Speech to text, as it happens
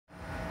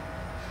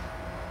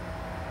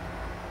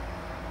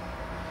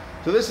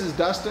So this is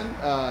Dustin.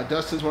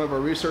 Dustin's one of our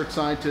research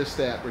scientists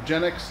at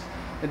Regenexx.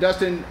 And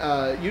Dustin,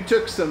 you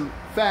took some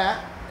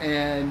fat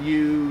and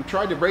you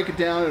tried to break it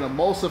down and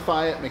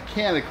emulsify it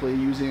mechanically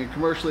using a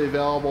commercially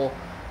available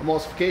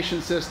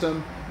emulsification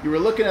system. You were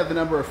looking at the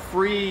number of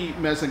free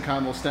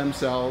mesenchymal stem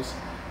cells,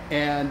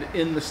 and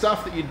in the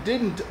stuff that you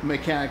didn't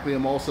mechanically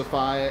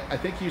emulsify, I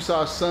think you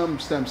saw some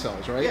stem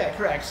cells, right? Yeah,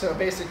 correct. So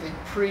basically,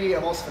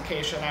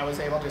 pre-emulsification, I was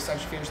able to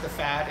centrifuge the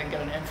fat and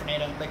get an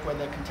infinite liquid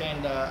that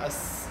contained a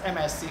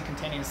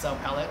MSC-containing cell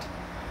pellet.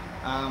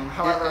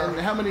 However, and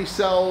how many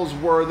cells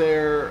were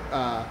there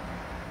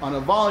on a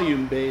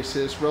volume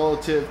basis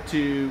relative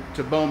to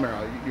bone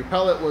marrow? Your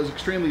pellet was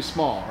extremely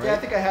small, right? Yeah, I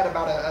think I had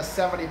about a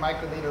 70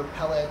 microliter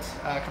pellet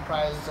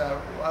comprised of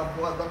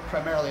what looked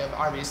primarily of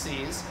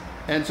RBCs.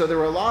 And so there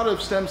were a lot of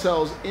stem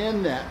cells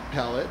in that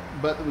pellet,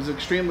 but it was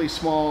extremely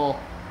small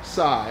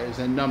size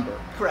and number.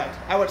 Correct.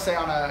 I would say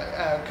on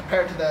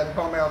compared to the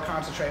bone marrow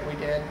concentrate we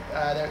did,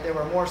 there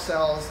were more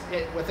cells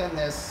within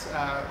this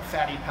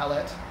fatty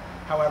pellet.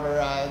 However,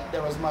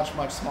 there was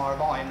much smaller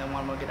volume than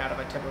one would get out of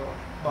a typical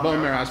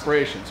bone marrow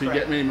aspiration. So you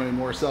get many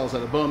more cells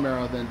out of bone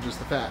marrow than just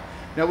the fat.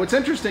 Now what's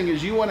interesting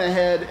is you went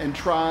ahead and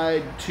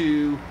tried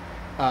to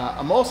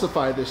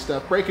emulsify this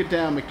stuff, break it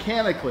down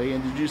mechanically,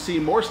 and did you see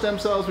more stem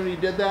cells when you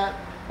did that,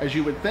 as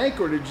you would think,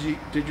 or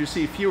did you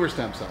see fewer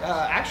stem cells?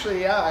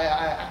 Actually, yeah.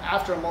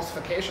 After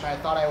emulsification, I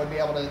thought I would be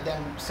able to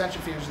then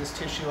centrifuge this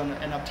tissue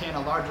and obtain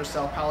a larger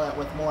cell pellet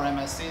with more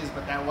MSCs,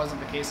 but that wasn't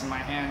the case in my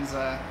hands.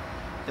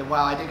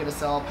 While I did get a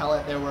cell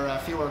pellet, there were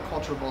fewer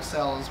cultureable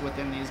cells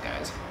within these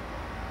guys.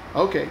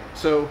 Okay,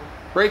 so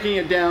breaking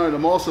it down and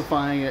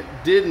emulsifying it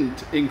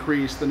didn't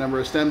increase the number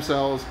of stem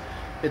cells,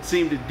 it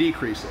seemed to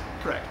decrease it.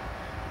 Correct.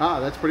 Ah,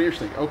 that's pretty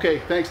interesting. Okay,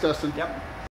 thanks, Dustin. Yep.